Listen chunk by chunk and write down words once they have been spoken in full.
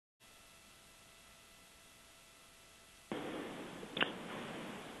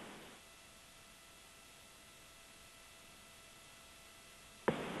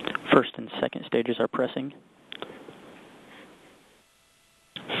First and second stages are pressing.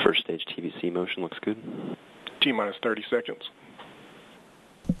 First stage TVC motion looks good. T-minus 30 seconds.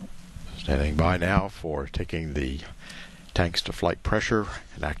 Standing by now for taking the tanks to flight pressure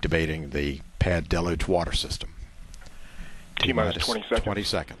and activating the pad deluge water system. T-minus 20 seconds. 20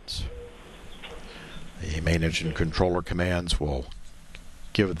 seconds. The main engine controller commands will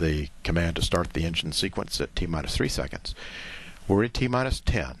give the command to start the engine sequence at T-minus 3 seconds. We're at T-minus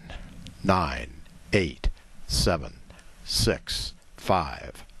 10, 9, 8, 7, 6,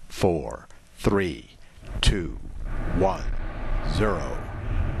 5, 4, 3, 2, 1, 0.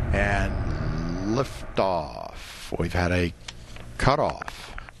 And liftoff. We've had a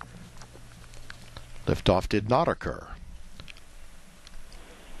cutoff. Liftoff did not occur.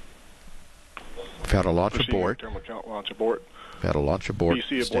 We've had a launch abort. Terminal count launch abort. We've had a launch abort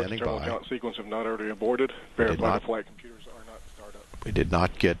BC standing terminal by. count sequence have not already aborted. Verify the flight computers are not startup. We did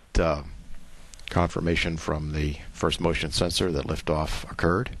not get confirmation from the first motion sensor that liftoff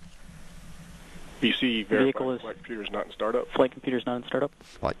occurred. BC verify flight computer is not in startup. Flight computer is not in startup.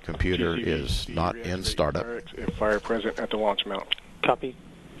 Flight computer is not in startup. If fire present at the launch mount. Copy.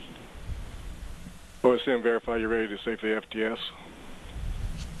 OSM, verify you're ready to safely FTS.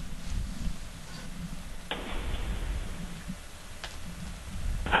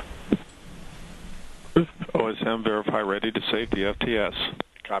 OSM, verify ready to safety FTS.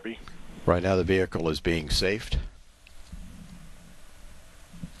 Copy. Right now the vehicle is being safed.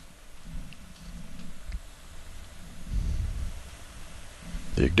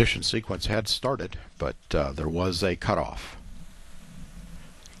 The ignition sequence had started, but there was a cutoff.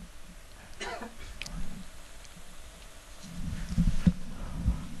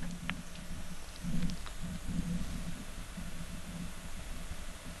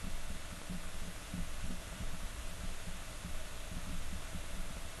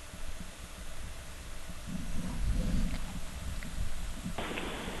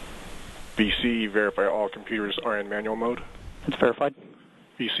 BC, verify all computers are in manual mode. It's verified.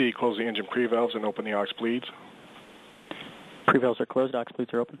 BC, close the engine pre-valves and open the aux bleeds. Pre-valves are closed, aux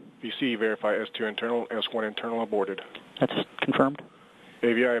bleeds are open. BC, verify S2 internal, S1 internal aborted. That's confirmed.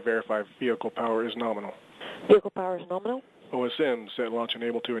 AVI, verify vehicle power is nominal. Vehicle power is nominal. OSM, set launch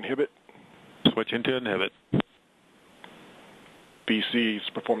enable to inhibit. Switch into inhibit. BC,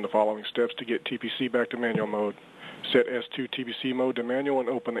 perform the following steps to get TPC back to manual mode. Set S2 TPC mode to manual and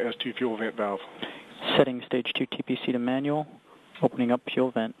open the S2 fuel vent valve. Setting stage 2 TPC to manual, opening up fuel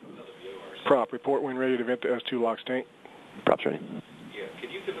vent. Prop, report when ready to vent the S2 LOX tank. Prop's ready. Yeah,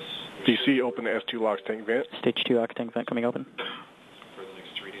 could you give us... BC, open the S2 LOX tank vent. Stage 2 LOX tank vent coming open. For the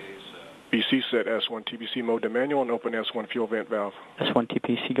next 3 days... BC, set S1 TPC mode to manual and open S1 fuel vent valve. S1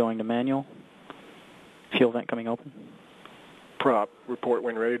 TPC going to manual. Fuel vent coming open. Prop, report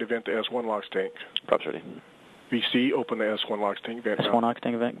when ready to vent the S1 LOX tank. Prop's ready. BC, open the S1 LOX tank vent valve. S1 LOX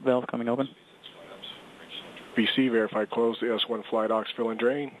tank vent valve coming open. BC, verify close the S1 flight aux fill and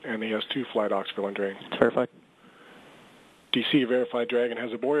drain and the S2 flight aux fill and drain. It's verified. DC, verify Dragon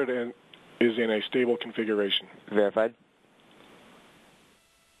has aborted and is in a stable configuration. Verified.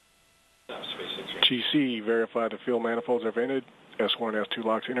 GC, verify the fill manifolds are vented, S1 and S2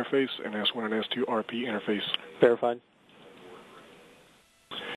 LOX interface, and S1 and S2 RP interface. Verified.